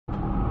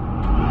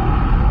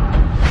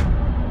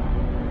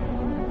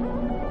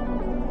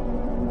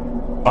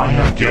I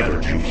have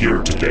gathered you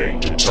here today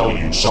to tell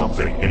you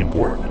something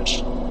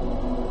important.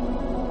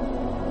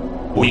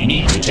 We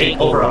need to take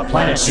over a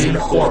planet soon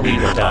or we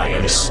will die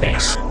in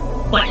space.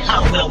 But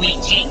how will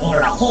we take over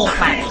a whole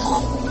planet?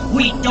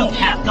 We don't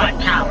have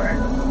gunpowder.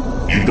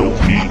 You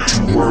don't need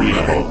to worry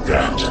about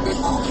that.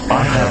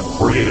 I have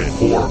created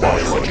 4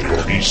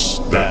 biological beasts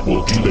that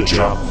will do the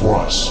job for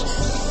us.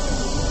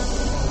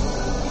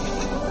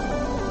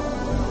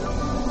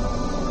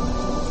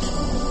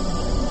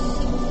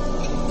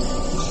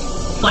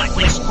 But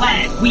which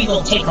planet we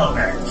will take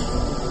over?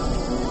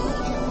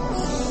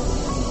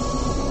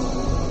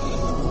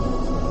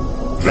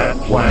 That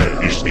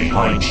planet is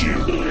behind you.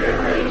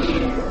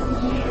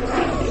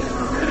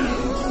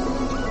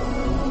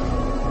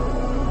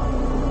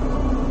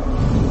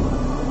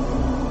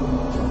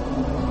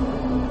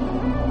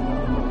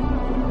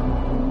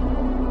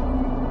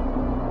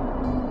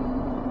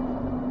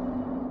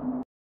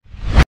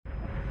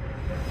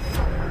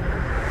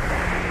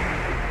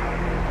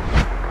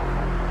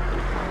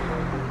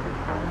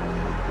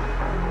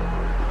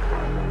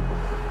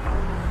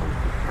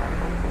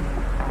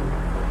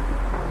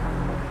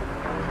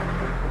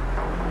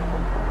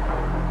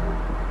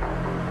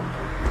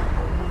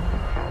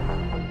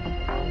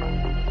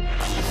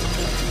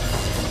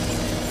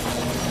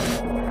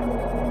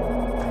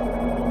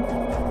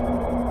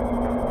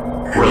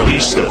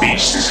 Release the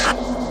beasts.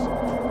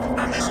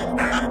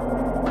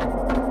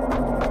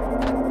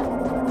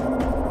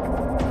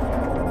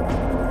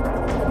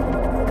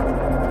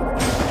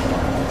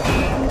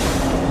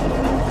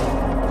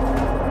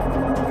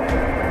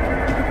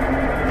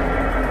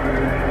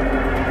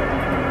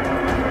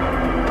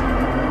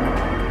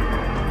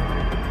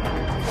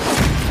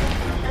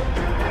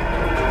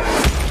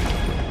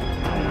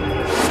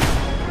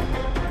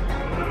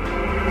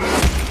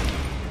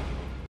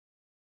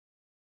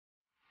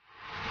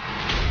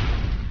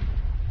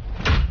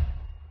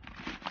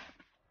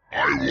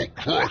 I will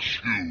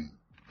crush you.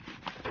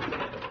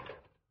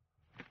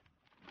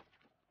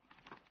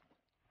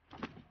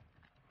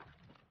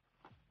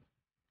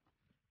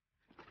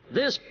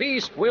 This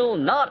beast will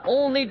not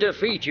only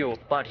defeat you,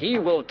 but he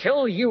will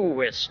kill you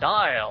with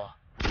style.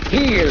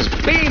 He is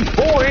Big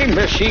Boy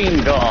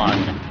Machine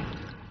Gun.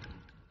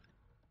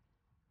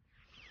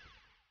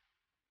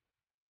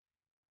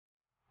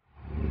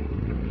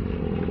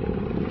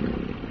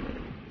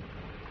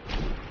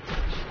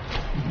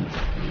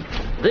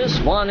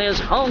 This one is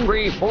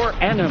hungry for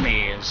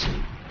enemies,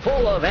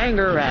 full of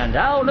anger and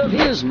out of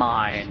his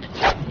mind.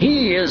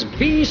 He is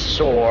Beast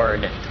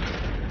Sword.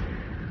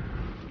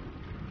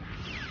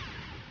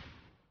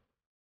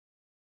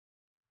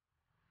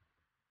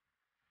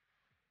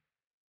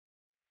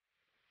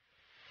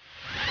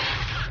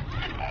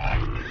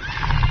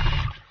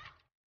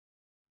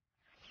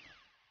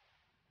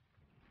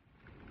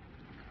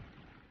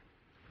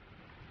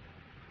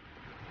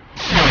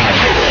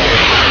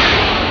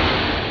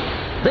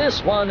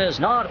 This one is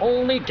not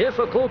only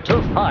difficult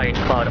to fight,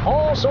 but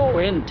also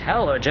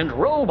intelligent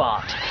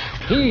robot.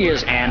 He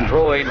is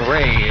Android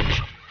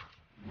Rage.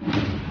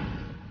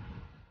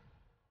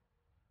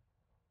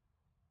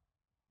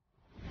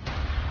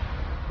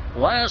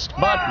 Last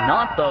but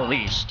not the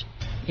least,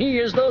 he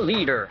is the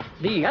leader,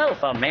 the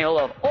alpha male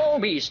of all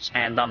beasts,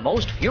 and the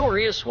most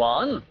furious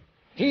one.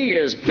 He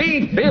is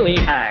Big Billy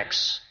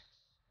Axe.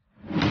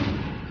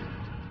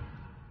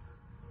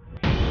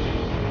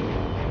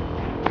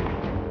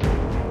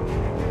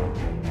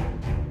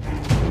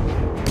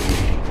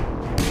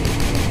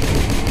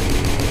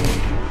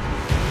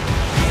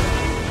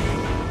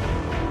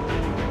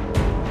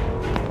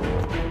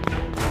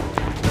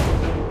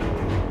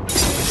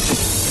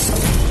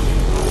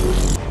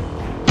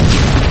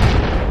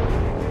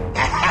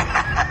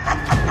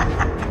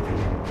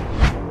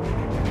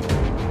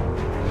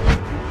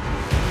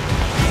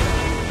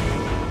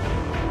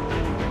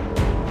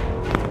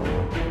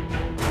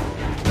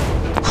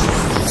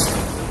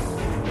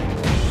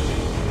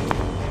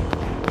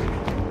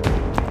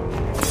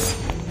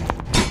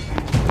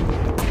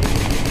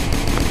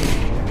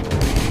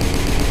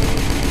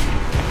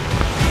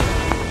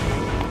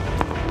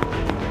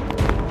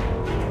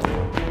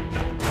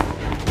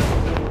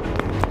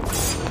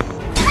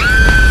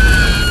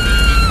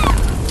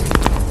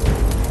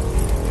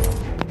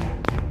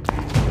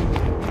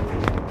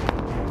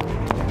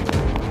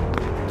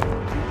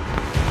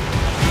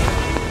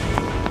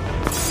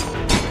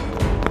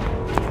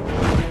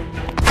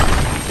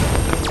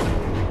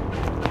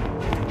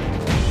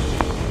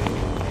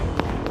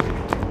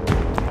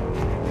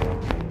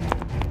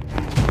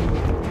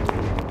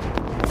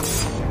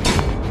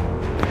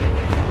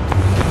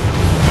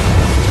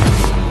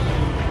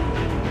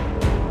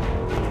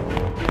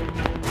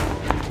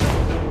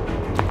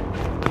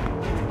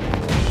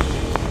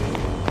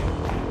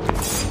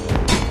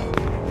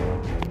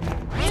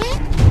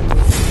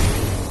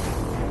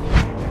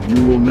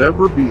 You will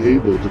never be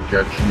able to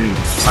catch me.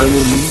 I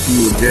will meet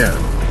you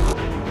again.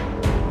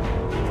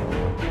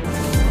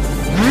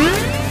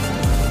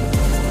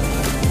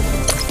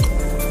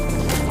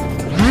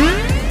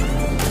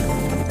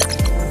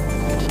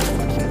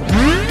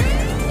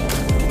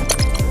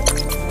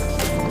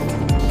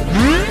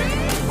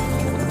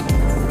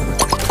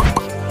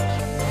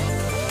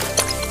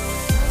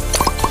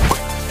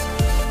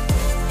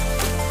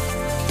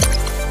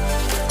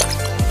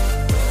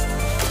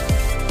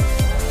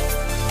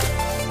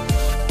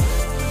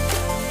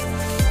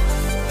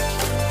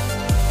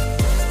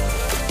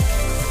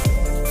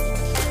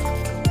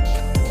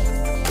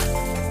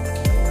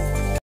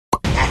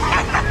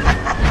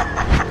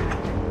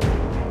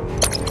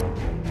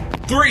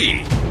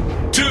 3,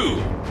 2,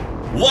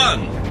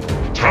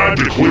 1. Time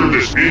to clear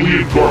this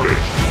alien garbage.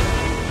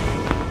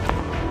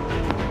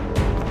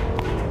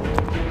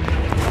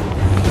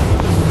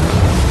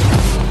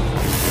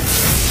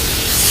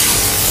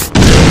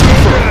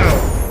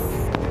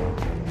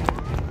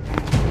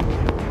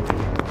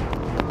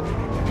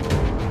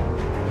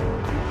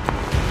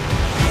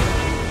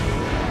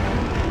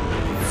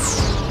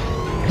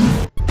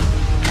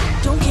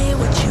 Don't care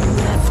what you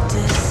have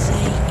to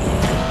say,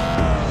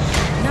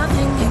 yeah.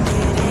 Nothing can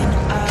get in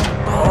our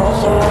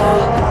way,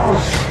 yeah.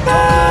 Don't come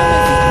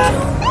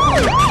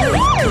if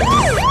you don't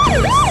wanna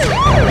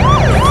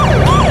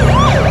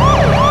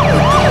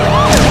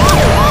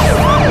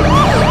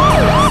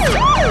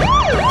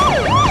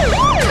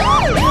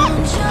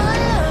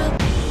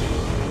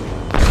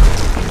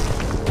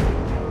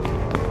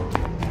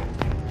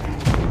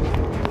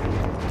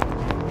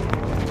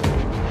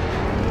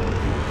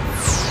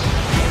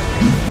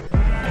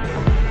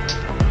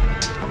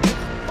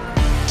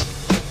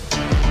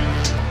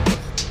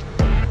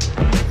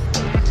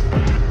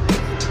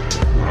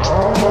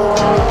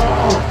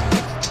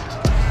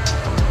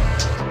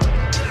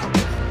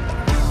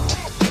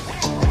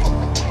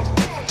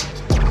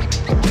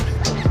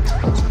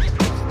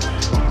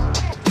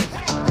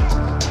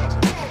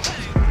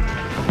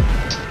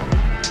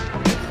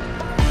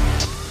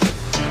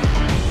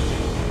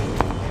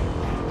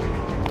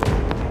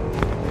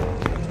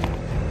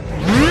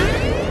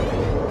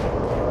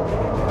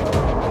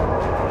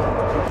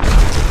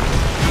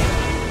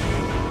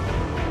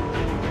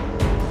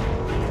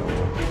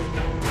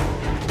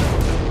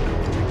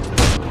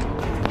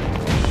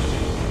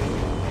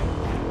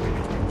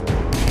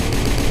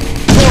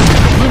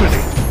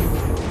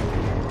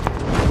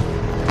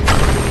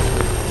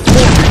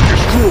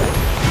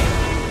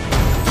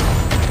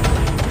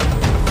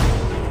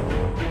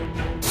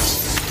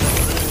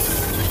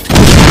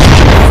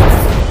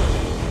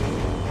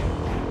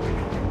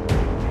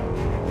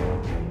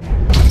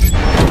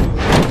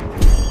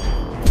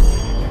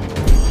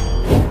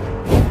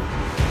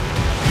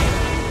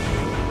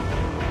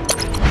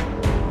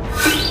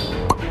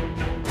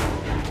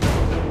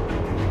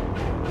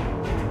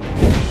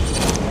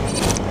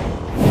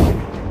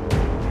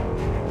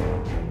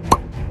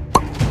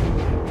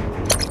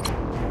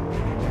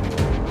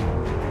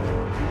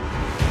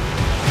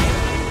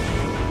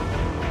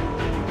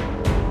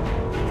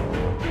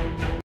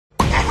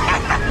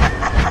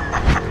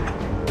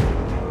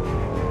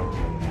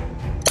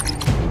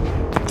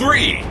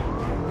Three,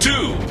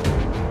 two,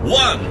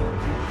 one.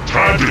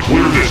 Time to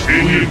clear this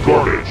alien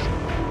garbage.